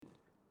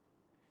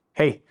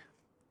Hey,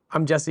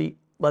 I'm Jesse.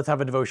 Let's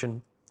have a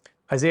devotion.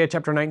 Isaiah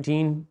chapter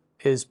 19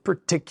 is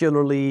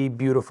particularly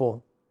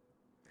beautiful.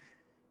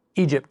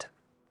 Egypt,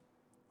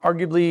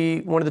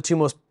 arguably one of the two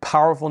most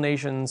powerful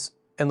nations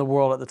in the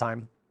world at the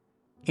time.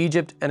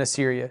 Egypt and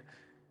Assyria.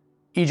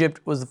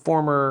 Egypt was the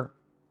former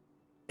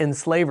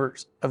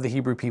enslavers of the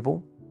Hebrew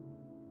people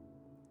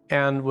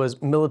and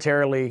was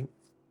militarily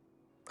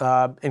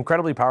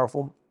incredibly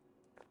powerful.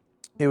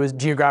 It was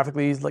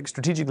geographically,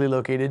 strategically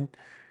located,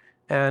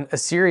 and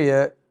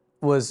Assyria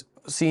was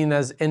seen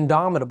as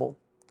indomitable.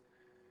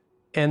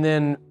 And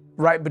then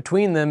right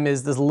between them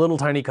is this little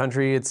tiny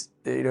country. It's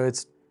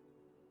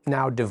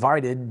now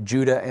divided,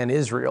 Judah and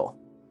Israel.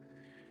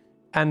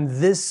 And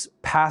this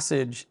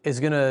passage is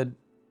going to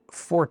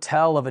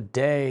foretell of a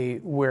day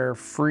where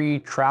free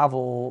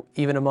travel,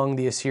 even among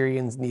the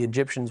Assyrians and the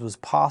Egyptians, was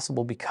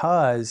possible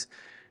because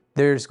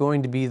there's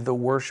going to be the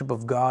worship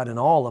of God in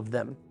all of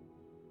them.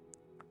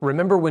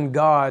 Remember when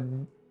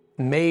God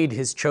made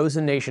his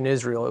chosen nation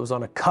Israel, it was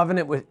on a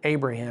covenant with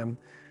Abraham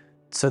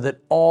so that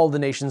all the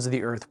nations of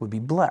the earth would be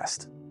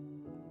blessed.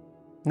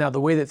 Now,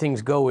 the way that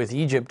things go with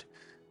Egypt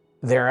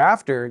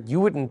thereafter, you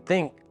wouldn't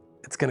think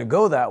it's going to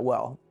go that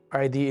well.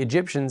 Right? The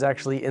Egyptians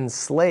actually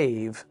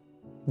enslave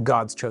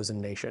God's chosen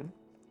nation.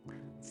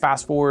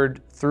 Fast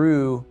forward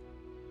through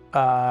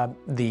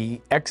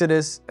the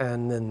Exodus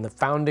and then the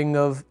founding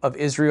of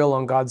Israel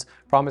on God's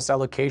promised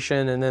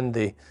allocation, and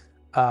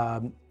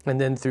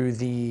then through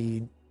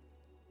the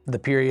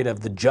period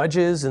of the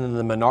judges and then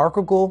the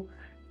monarchical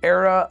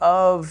era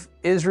of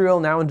Israel,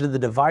 now into the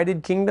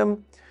divided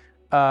kingdom.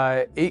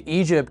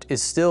 Egypt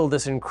is still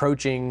this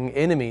encroaching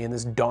enemy and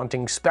this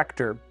daunting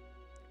specter.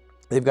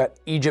 They've got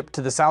Egypt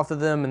to the south of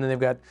them, and then they've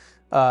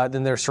got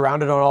then they're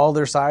surrounded on all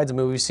their sides. I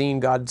mean, we've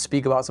seen God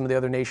speak about some of the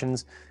other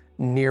nations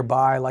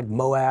nearby, like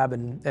Moab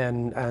and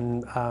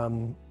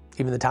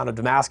even the town of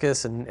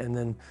Damascus, and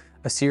then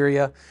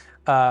Assyria.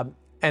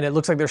 And it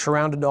looks like they're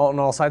surrounded on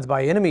all sides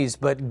by enemies,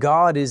 but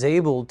God is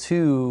able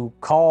to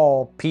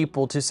call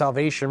people to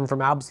salvation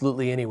from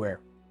absolutely anywhere.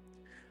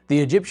 The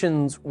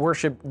Egyptians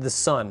worshiped the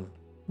sun.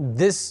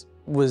 This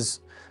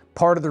was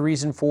part of the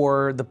reason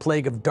for the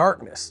plague of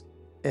darkness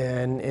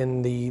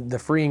and the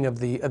freeing of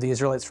the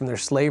Israelites from their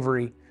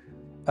slavery,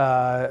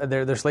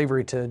 their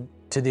slavery to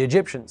the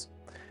Egyptians.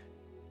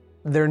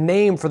 Their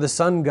name for the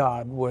sun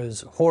god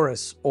was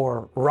Horus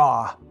or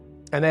Ra,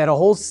 and they had a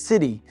whole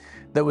city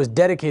that was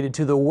dedicated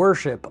to the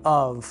worship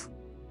of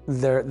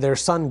their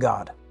sun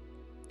god.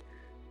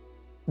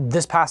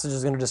 This passage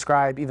is going to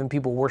describe even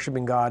people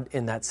worshiping God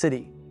in that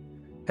city.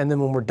 And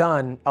then when we're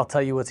done, I'll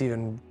tell you what's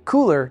even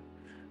cooler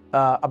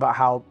about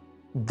how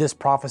this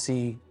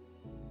prophecy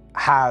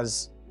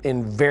has,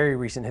 in very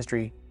recent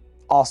history,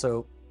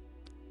 also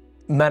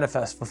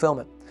manifest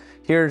fulfillment.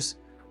 Here's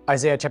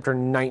Isaiah chapter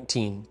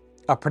 19,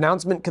 a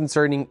pronouncement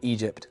concerning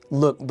Egypt.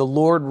 Look, the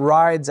Lord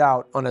rides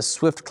out on a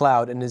swift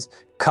cloud and is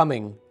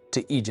coming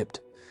to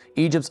Egypt.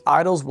 Egypt's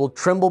idols will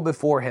tremble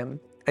before him,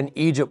 and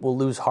Egypt will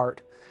lose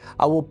heart.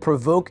 I will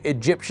provoke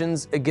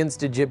Egyptians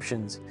against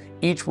Egyptians.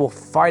 Each will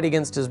fight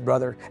against his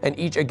brother, and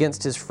each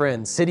against his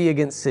friend, city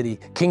against city,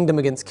 kingdom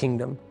against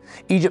kingdom.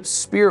 Egypt's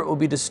spirit will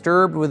be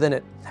disturbed within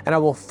it, and I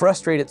will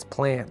frustrate its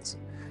plans.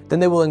 Then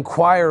they will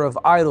inquire of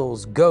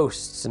idols,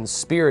 ghosts, and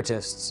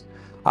spiritists.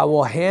 I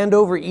will hand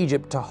over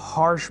Egypt to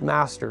harsh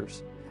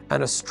masters,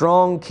 and a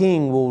strong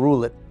king will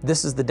rule it.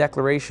 This is the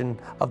declaration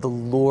of the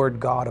Lord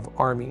God of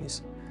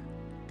armies.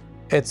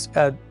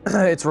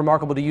 It's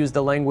remarkable to use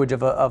the language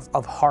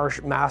of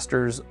harsh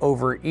masters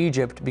over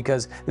Egypt,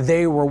 because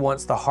they were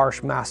once the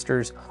harsh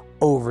masters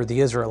over the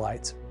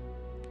Israelites.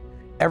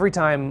 Every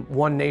time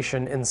one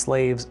nation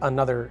enslaves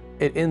another,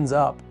 it ends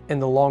up in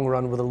the long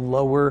run with a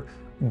lower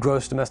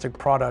gross domestic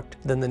product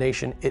than the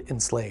nation it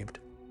enslaved.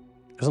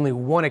 There's only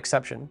one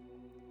exception,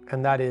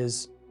 and that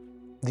is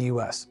the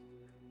U.S.,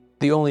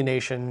 the only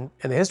nation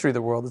in the history of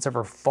the world that's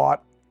ever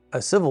fought a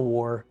civil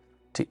war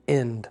to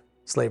end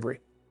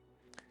slavery.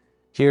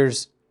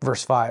 Here's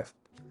verse 5.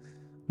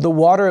 The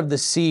water of the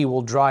sea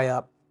will dry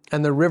up,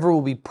 and the river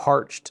will be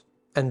parched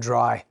and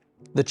dry.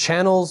 The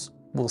channels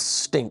will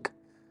stink.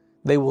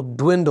 They will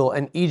dwindle,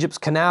 and Egypt's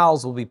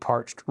canals will be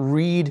parched.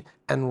 Reed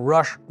and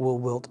rush will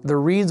wilt. The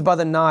reeds by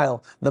the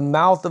Nile, the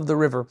mouth of the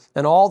river,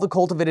 and all the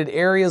cultivated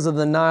areas of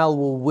the Nile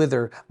will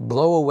wither,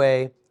 blow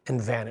away,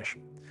 and vanish.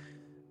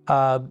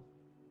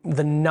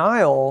 The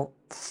Nile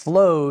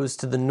flows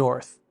to the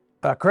north.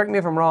 Correct me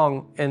if I'm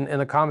wrong in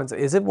the comments.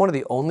 Is it one of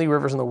the only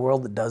rivers in the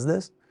world that does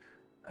this?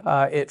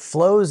 It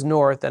flows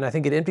north, and I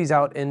think it empties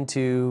out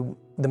into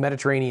the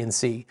Mediterranean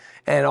Sea.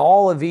 And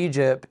all of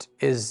Egypt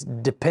is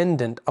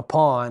dependent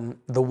upon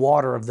the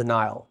water of the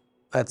Nile.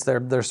 That's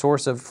their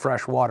source of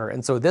fresh water.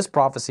 And so this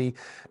prophecy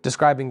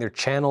describing their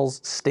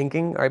channels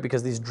stinking, right?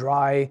 Because these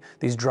drying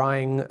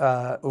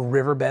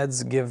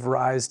riverbeds give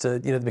rise to,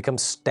 they become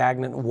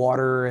stagnant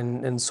water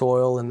and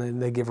soil, and then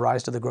they give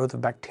rise to the growth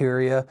of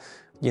bacteria,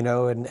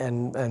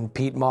 and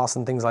peat moss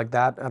and things like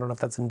that. I don't know if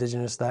that's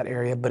indigenous to that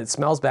area, but it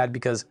smells bad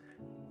because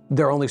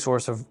their only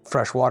source of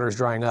fresh water is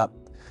drying up.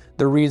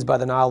 The reeds by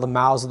the Nile, the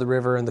mouths of the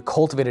river, and the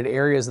cultivated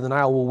areas of the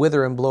Nile will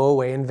wither and blow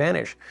away and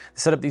vanish. They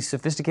set up these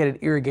sophisticated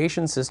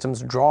irrigation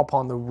systems, draw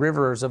upon the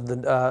rivers of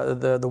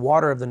the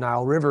water of the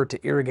Nile River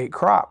to irrigate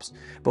crops.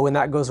 But when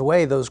that goes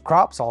away, those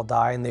crops all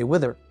die and they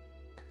wither.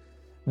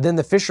 Then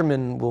the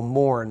fishermen will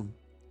mourn,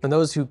 and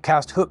those who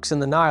cast hooks in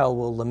the Nile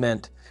will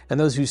lament, and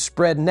those who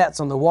spread nets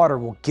on the water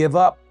will give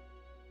up.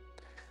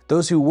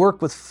 Those who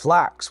work with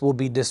flax will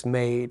be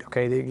dismayed.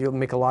 Okay, you'll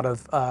make a lot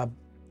of,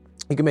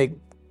 you can make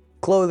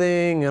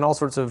clothing and all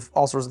sorts of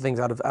things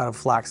out of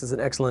flax. It's an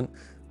excellent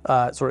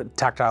sort of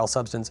tactile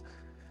substance.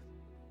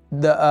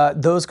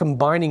 Those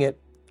combining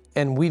it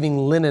and weaving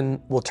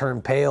linen will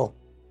turn pale.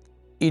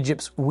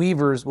 Egypt's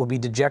weavers will be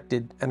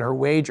dejected, and her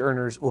wage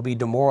earners will be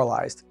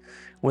demoralized.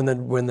 When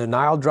the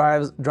Nile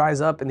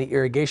dries up and the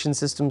irrigation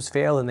systems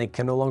fail and they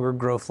can no longer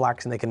grow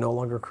flax and they can no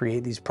longer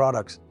create these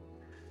products.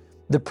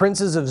 The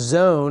princes of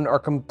Zon are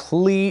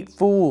complete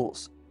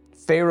fools.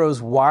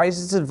 Pharaoh's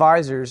wisest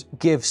advisors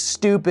give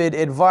stupid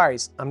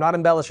advice. I'm not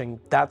embellishing.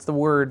 That's the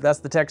word, that's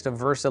the text of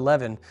verse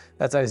 11.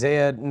 That's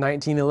Isaiah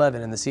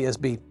 19:11 in the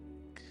CSB.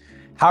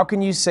 How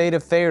can you say to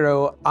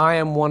Pharaoh, I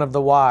am one of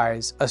the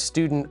wise, a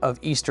student of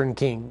Eastern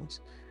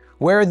kings?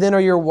 Where then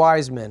are your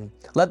wise men?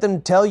 Let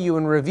them tell you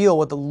and reveal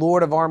what the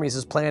Lord of armies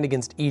has planned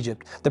against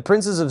Egypt. The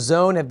princes of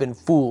Zon have been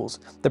fools.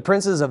 The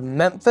princes of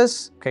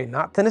Memphis, okay,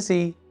 not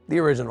Tennessee, the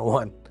original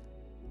one.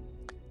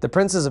 The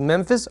princes of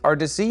Memphis are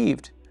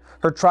deceived.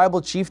 Her tribal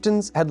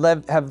chieftains have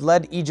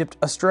led Egypt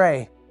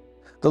astray.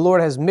 The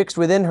Lord has mixed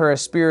within her a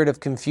spirit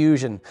of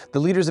confusion. The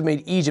leaders have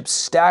made Egypt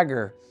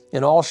stagger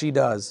in all she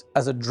does,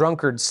 as a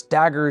drunkard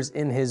staggers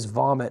in his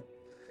vomit.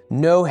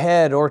 No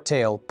head or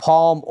tail,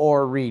 palm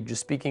or reed,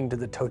 just speaking to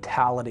the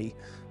totality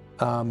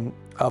of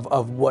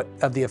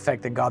the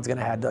effect that God's going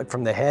to have, like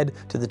from the head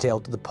to the tail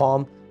to the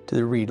palm to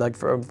the reed, like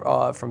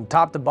from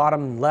top to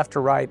bottom, left to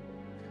right.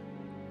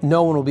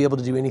 No one will be able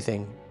to do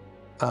anything.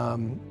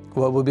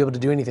 We'll be able to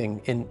do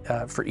anything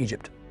for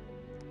Egypt.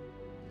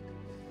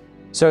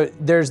 So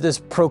there's this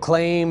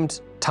proclaimed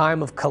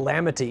time of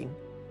calamity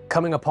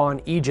coming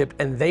upon Egypt,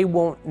 and they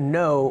won't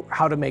know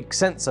how to make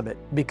sense of it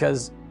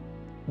because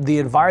the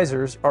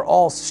advisors are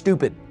all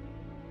stupid.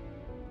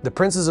 The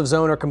princes of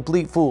Zon are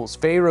complete fools.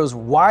 Pharaoh's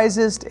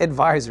wisest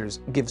advisors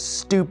give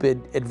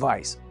stupid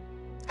advice.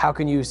 How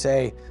can you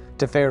say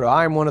to Pharaoh,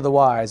 I am one of the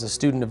wise, a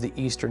student of the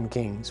Eastern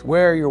kings?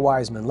 Where are your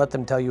wise men? Let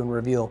them tell you and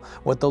reveal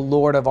what the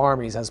Lord of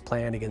armies has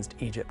planned against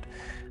Egypt.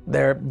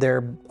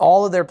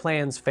 All of their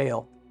plans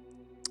fail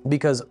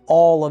because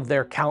all of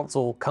their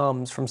counsel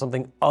comes from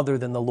something other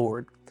than the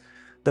Lord.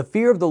 The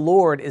fear of the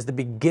Lord is the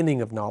beginning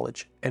of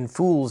knowledge, and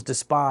fools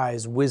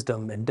despise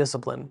wisdom and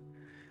discipline.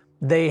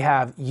 They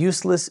have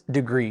useless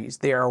degrees.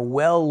 They are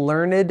well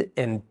learned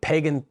in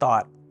pagan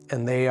thought,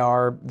 and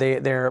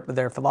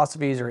their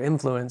philosophies are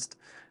influenced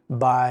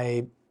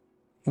by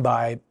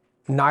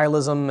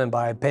nihilism and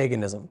by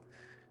paganism.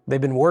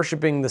 They've been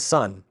worshiping the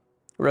sun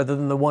rather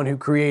than the one who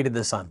created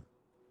the sun.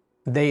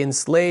 They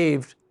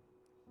enslaved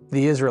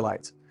the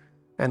Israelites.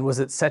 And was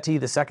it Seti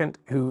II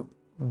who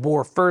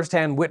bore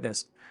firsthand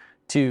witness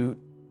to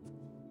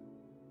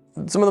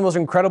some of the most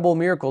incredible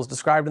miracles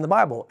described in the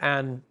Bible?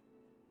 And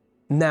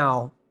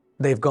now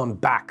they've gone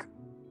back,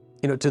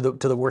 to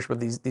the worship of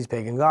these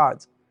pagan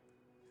gods.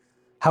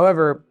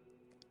 However,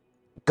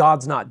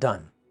 God's not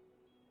done.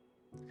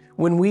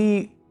 When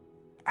we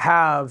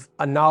have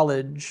a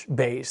knowledge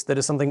base that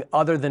is something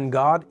other than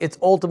God, it's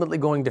ultimately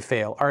going to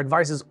fail. Our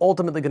advice is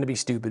ultimately going to be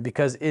stupid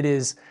because it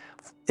is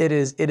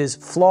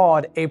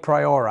flawed a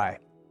priori.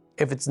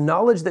 If it's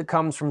knowledge that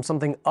comes from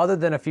something other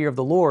than a fear of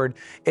the Lord,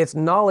 it's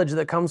knowledge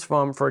that comes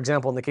from, for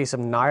example, in the case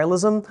of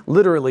nihilism,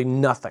 literally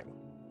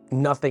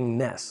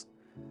nothingness.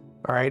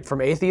 All right,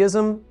 from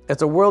atheism,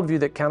 it's a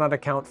worldview that cannot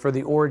account for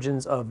the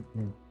origins of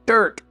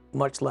dirt,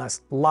 much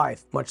less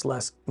life, much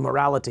less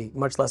morality,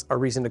 much less a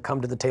reason to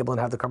come to the table and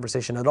have the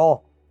conversation at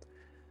all.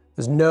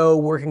 There's no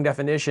working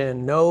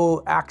definition,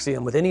 no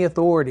axiom with any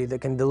authority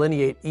that can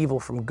delineate evil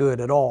from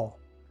good at all.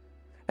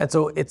 And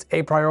so it's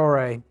a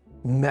priori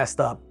messed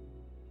up.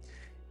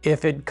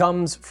 If it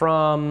comes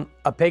from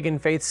a pagan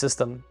faith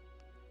system,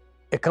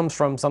 it comes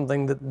from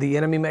something that the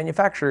enemy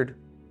manufactured.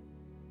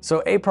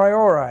 So a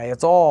priori,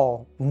 it's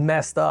all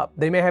messed up.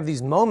 They may have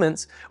these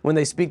moments when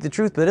they speak the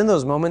truth, but in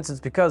those moments, it's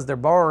because they're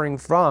borrowing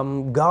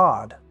from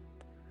God.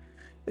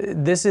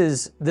 This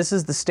is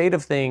the state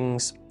of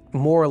things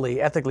morally,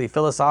 ethically,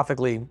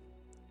 philosophically,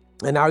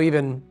 and now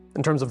even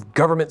in terms of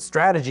government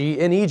strategy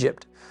in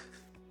Egypt.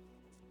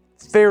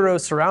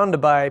 Pharaoh's surrounded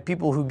by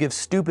people who give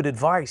stupid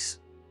advice,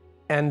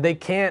 and they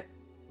can't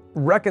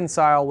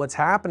reconcile what's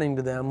happening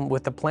to them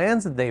with the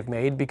plans that they've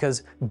made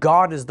because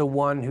God is the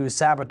one who's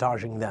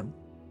sabotaging them.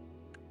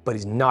 But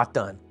he's not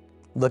done.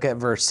 Look at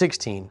verse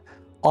 16.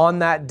 On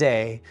that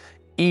day,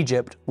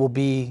 Egypt will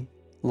be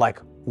like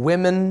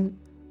women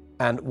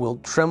and will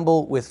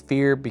tremble with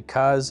fear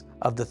because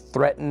of the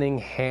threatening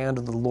hand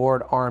of the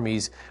Lord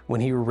armies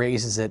when he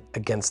raises it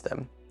against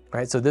them.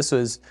 Right? So this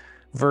was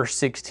verse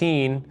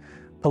 16,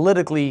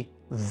 politically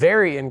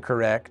very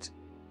incorrect.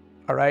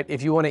 All right.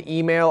 If you want to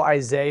email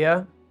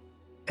Isaiah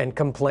and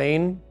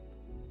complain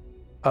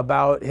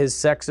about his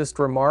sexist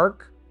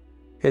remark,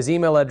 his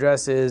email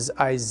address is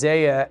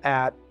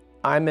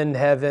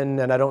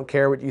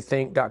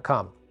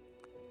isaiah@I'minheaven-and-I-don't-care-what-you-think.com.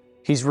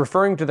 He's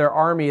referring to their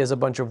army as a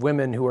bunch of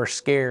women who are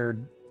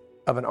scared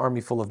of an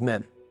army full of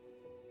men.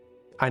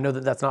 I know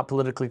that that's not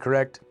politically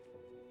correct,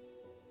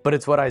 but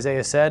it's what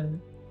Isaiah said,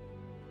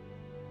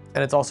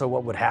 and it's also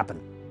what would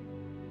happen.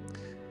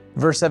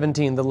 Verse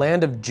 17, the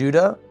land of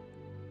Judah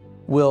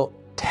will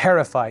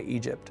terrify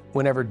Egypt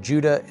whenever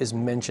Judah is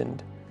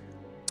mentioned.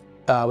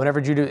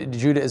 Whenever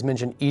Judah is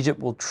mentioned, Egypt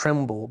will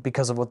tremble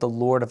because of what the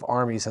Lord of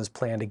armies has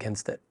planned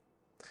against it.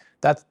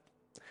 That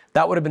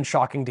would have been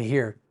shocking to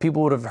hear.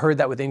 People would have heard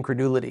that with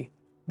incredulity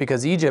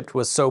because Egypt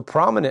was so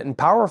prominent and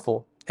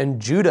powerful, and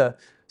Judah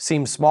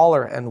seemed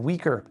smaller and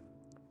weaker.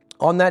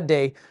 On that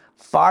day,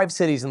 5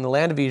 cities in the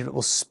land of Egypt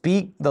will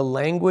speak the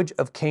language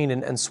of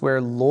Canaan and swear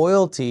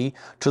loyalty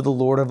to the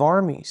Lord of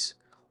armies.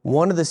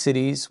 One of the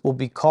cities will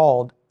be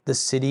called the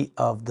City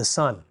of the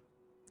Sun.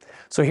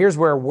 So here's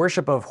where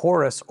worship of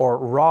Horus or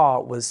Ra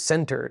was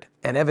centered.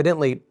 And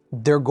evidently,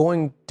 there are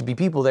going to be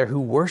people there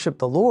who worship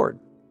the Lord.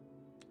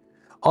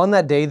 On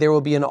that day, there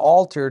will be an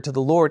altar to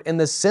the Lord in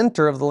the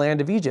center of the land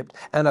of Egypt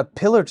and a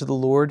pillar to the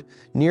Lord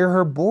near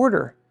her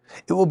border.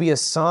 It will be a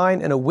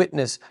sign and a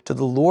witness to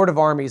the Lord of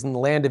armies in the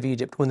land of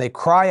Egypt. When they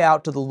cry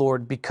out to the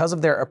Lord because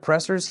of their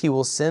oppressors, he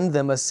will send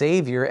them a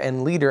savior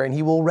and leader, and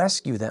he will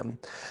rescue them.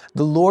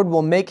 The Lord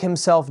will make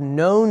himself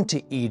known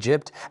to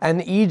Egypt,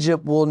 and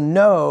Egypt will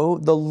know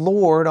the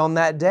Lord on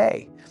that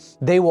day.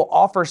 They will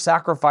offer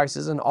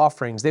sacrifices and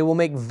offerings. They will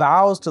make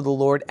vows to the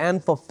Lord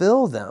and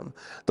fulfill them.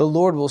 The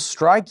Lord will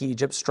strike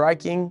Egypt,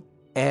 striking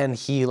and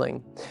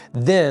healing.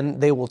 Then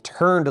they will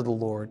turn to the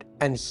Lord,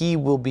 and he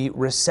will be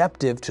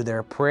receptive to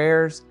their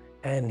prayers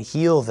and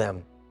heal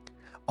them.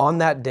 On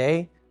that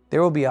day,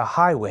 there will be a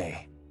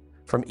highway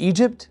from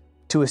Egypt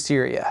to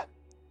Assyria.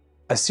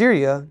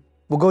 Assyria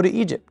will go to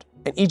Egypt,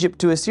 and Egypt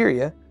to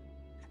Assyria,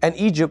 and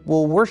Egypt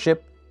will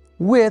worship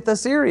with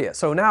Assyria.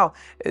 So now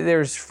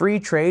there's free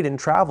trade and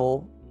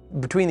travel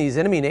between these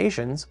enemy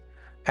nations,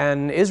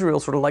 and Israel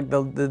sort of like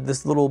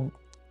this little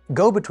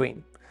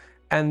go-between.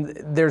 And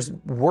there's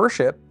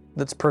worship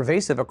that's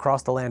pervasive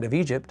across the land of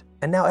Egypt,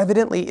 and now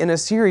evidently in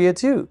Assyria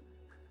too.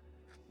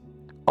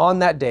 On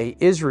that day,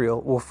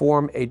 Israel will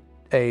form a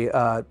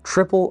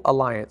triple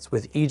alliance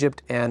with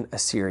Egypt and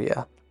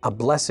Assyria, a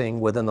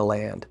blessing within the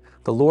land.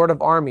 The Lord of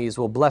armies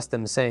will bless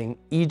them, saying,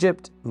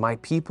 Egypt, my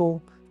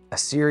people,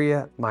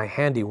 Assyria, my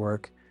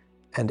handiwork,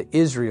 and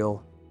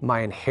Israel, my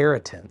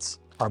inheritance,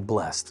 are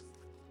blessed.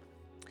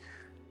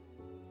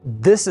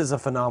 This is a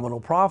phenomenal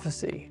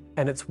prophecy,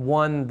 and it's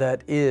one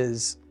that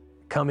is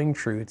coming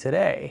true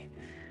today.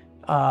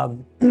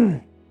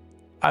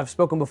 I've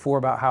spoken before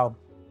about how,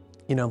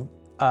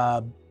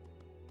 I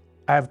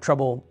have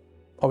trouble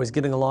always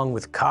getting along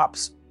with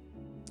Copts,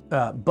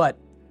 but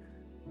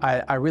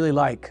I really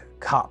like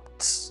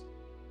Copts.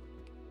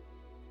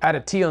 Add a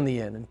T on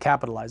the end and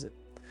capitalize it.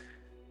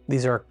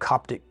 These are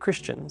Coptic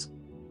Christians.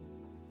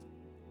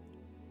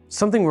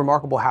 Something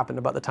remarkable happened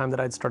about the time that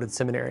I'd started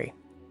seminary.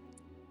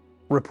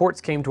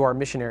 Reports came to our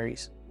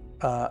missionaries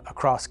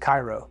across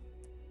Cairo,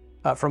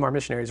 from our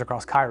missionaries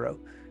across Cairo,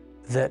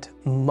 that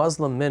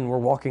Muslim men were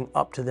walking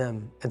up to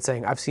them and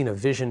saying, I've seen a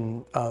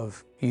vision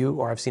of you,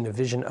 or I've seen a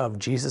vision of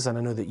Jesus, and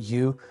I know that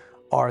you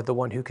are the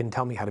one who can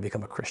tell me how to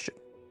become a Christian.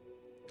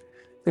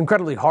 It's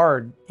incredibly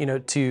hard,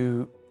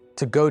 to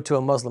go to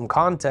a Muslim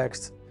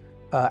context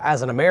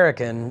as an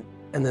American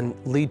and then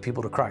lead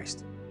people to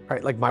Christ,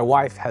 right? Like my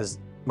wife has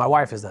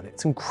done it.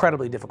 It's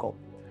incredibly difficult.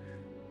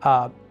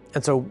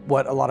 And so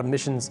what a lot of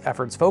missions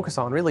efforts focus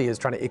on really is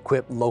trying to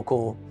equip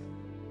local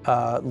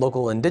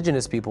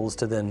indigenous peoples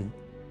to then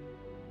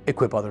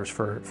equip others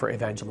for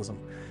evangelism.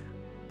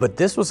 But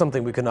this was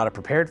something we could not have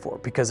prepared for,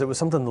 because it was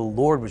something the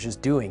Lord was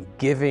just doing,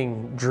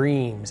 giving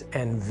dreams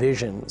and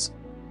visions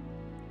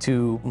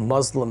to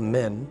Muslim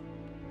men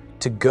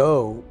to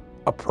go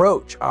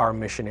approach our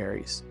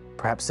missionaries,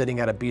 perhaps sitting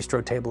at a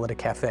bistro table at a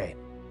cafe,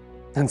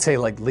 and say,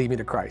 lead me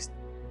to Christ.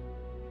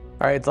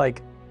 All right, it's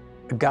like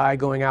a guy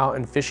going out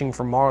and fishing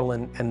for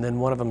marlin, and then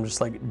one of them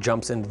just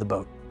jumps into the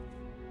boat.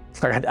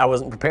 I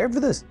wasn't prepared for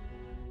this.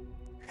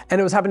 And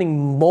it was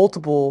happening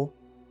multiple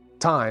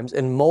times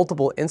in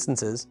multiple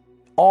instances,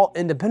 all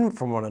independent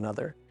from one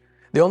another.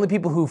 The only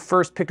people who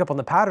first picked up on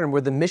the pattern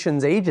were the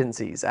missions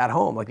agencies at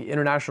home, like the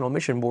International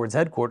Mission Board's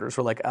headquarters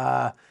were like,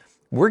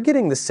 we're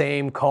getting the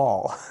same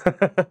call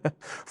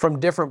from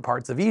different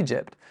parts of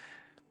Egypt.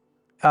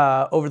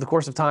 Over the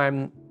course of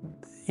time,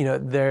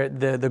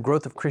 the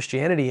growth of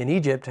Christianity in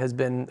Egypt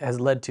has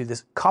led to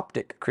this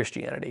Coptic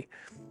Christianity.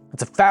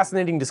 It's a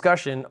fascinating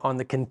discussion on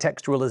the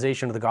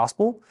contextualization of the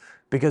gospel,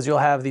 because you'll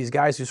have these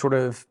guys who sort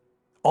of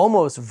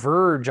almost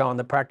verge on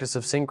the practice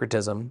of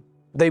syncretism.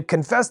 They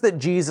confess that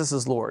Jesus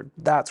is Lord.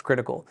 That's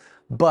critical.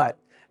 But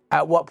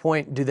at what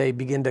point do they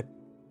begin to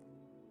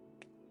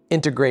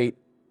integrate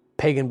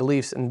pagan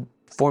beliefs and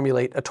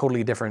formulate a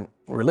totally different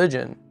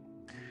religion?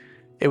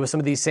 It was some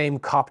of these same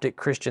Coptic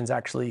Christians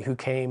actually who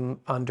came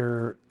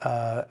under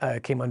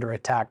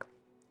attack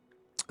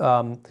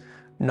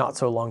not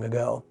so long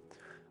ago.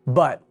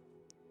 But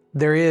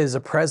there is a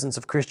presence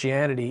of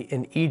Christianity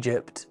in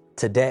Egypt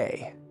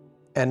today.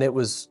 And it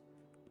was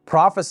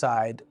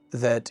prophesied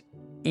that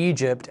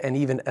Egypt and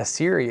even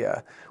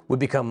Assyria would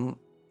become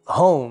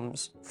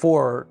homes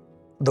for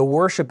the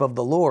worship of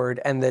the Lord,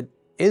 and that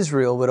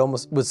Israel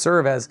would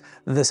serve as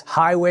this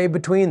highway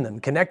between them,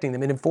 connecting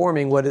them and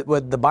informing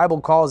what the Bible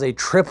calls a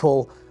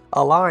triple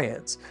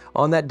alliance.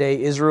 On that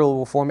day, Israel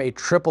will form a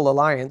triple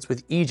alliance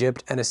with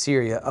Egypt and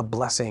Assyria, a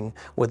blessing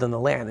within the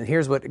land. And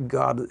here's what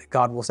God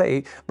will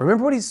say.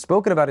 Remember what he's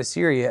spoken about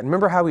Assyria, and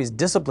remember how he's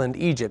disciplined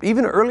Egypt,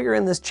 even earlier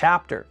in this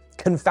chapter,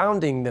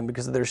 confounding them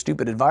because of their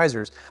stupid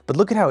advisors. But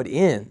look at how it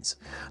ends.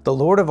 The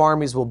Lord of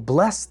armies will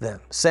bless them,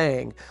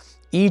 saying,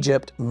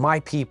 Egypt, my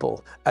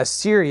people,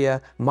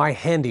 Assyria, my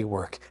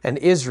handiwork, and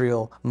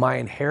Israel, my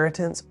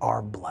inheritance,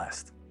 are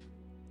blessed.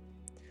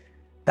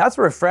 That's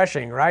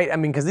refreshing, right? I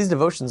mean, because these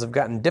devotions have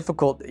gotten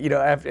difficult. You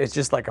know, it's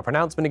just like a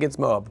pronouncement against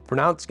Moab, a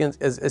pronouncement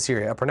against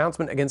Assyria, a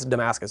pronouncement against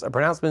Damascus, a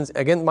pronouncement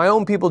against my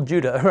own people,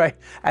 Judah, right?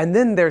 And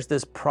then there's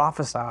this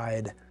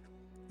prophesied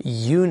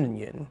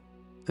union,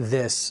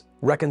 this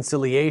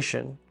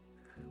reconciliation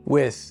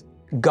with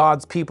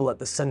God's people at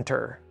the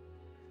center,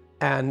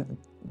 and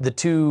the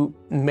two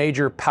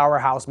major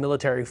powerhouse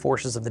military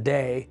forces of the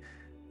day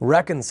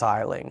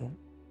reconciling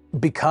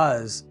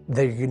because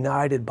they're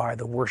united by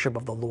the worship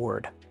of the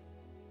Lord.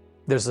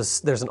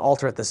 There's an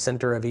altar at the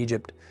center of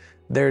Egypt.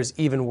 There's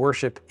even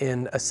worship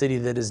in a city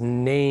that is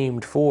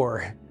named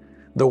for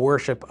the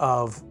worship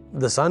of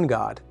the sun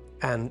god,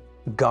 and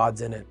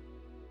God's in it.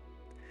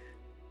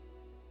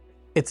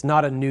 It's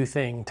not a new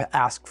thing to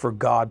ask for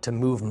God to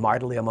move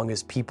mightily among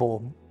his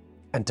people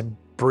and to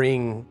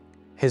bring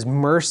his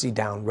mercy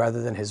down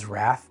rather than his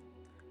wrath.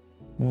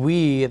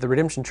 We at the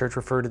Redemption Church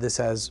refer to this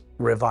as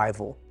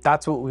revival.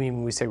 That's what we mean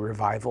when we say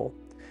revival.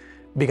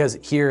 Because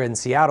here in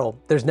Seattle,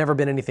 there's never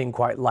been anything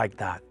quite like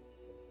that.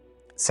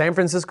 San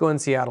Francisco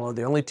and Seattle are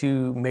the only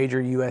two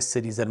major US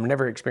cities that have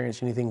never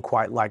experienced anything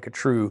quite like a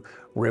true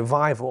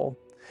revival.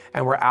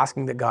 And we're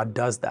asking that God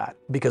does that,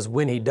 because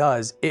when he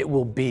does, it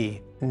will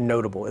be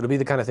notable. It'll be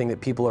the kind of thing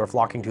that people are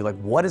flocking to, like,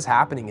 what is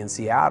happening in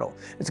Seattle?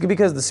 It's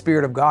because the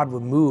Spirit of God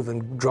will move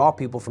and draw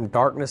people from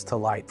darkness to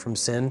light, from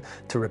sin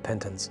to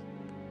repentance.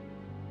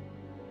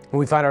 And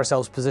we find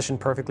ourselves positioned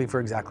perfectly for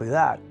exactly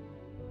that.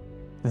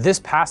 This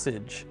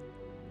passage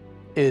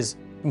is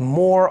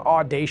more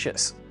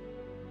audacious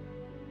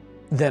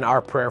than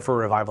our prayer for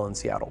revival in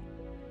Seattle.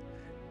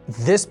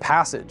 This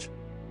passage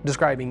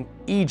describing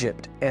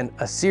Egypt and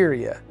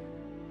Assyria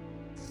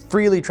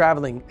freely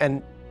traveling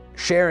and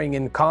sharing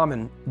in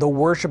common the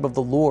worship of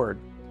the Lord.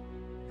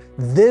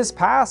 This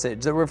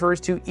passage that refers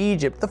to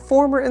Egypt, the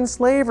former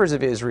enslavers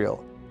of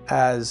Israel,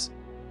 as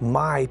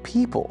my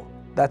people.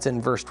 That's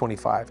in verse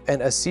 25.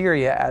 And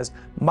Assyria as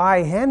my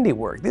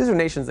handiwork. These are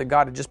nations that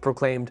God had just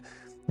proclaimed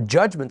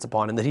judgments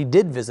upon and that he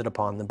did visit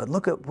upon them. But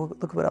look at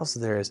what else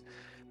there is.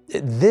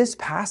 This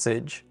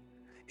passage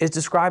is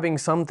describing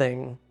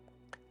something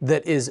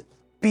that is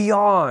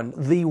beyond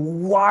the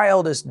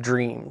wildest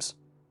dreams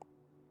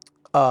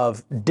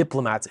of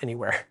diplomats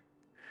anywhere.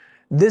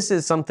 This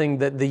is something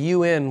that the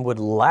UN would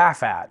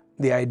laugh at.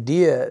 The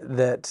idea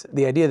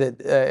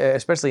that,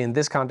 especially in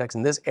this context,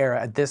 in this era,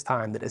 at this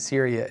time, that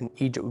Assyria and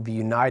Egypt would be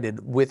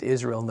united with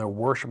Israel in their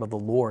worship of the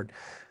Lord.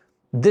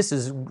 This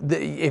is,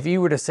 if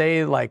you were to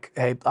say, like,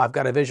 hey, I've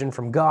got a vision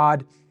from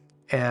God,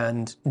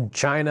 and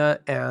China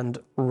and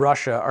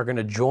Russia are going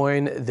to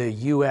join the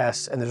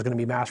US, and there's going to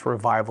be mass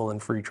revival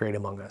and free trade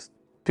among us.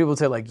 People would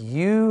say, like,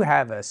 you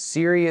have a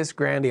serious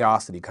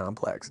grandiosity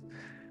complex.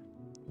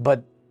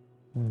 But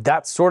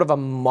that's sort of a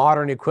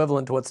modern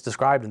equivalent to what's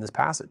described in this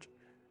passage.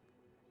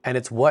 And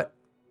it's what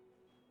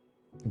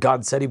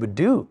God said he would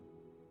do.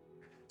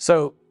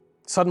 So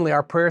suddenly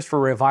our prayers for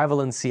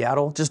revival in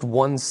Seattle, just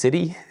one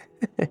city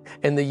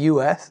in the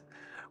US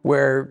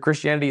where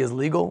Christianity is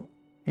legal,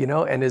 you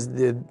know, and is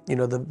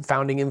the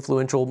founding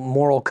influential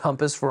moral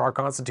compass for our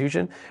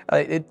Constitution,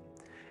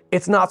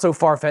 it's not so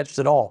far-fetched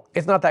at all.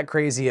 It's not that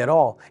crazy at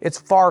all. It's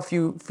far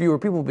fewer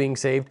people being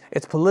saved.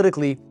 It's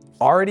politically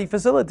already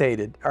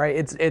facilitated. All right,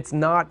 it's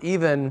not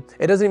even.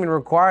 It doesn't even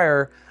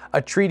require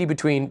a treaty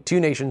between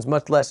two nations,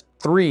 much less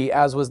three,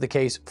 as was the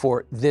case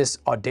for this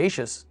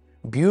audacious,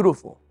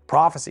 beautiful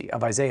prophecy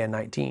of Isaiah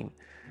 19.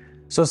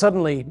 So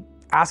suddenly,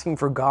 asking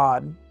for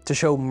God to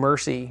show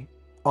mercy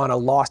on a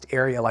lost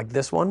area like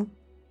this one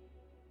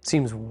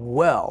seems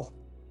well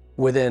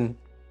within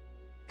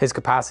his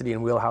capacity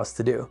and wheelhouse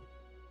to do.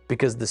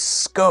 Because the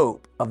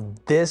scope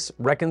of this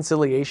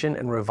reconciliation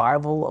and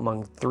revival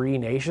among three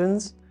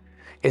nations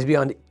is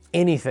beyond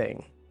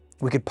anything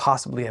we could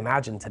possibly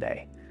imagine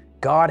today.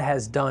 God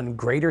has done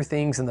greater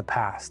things in the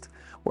past.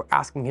 We're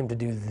asking him to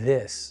do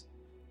this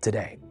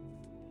today.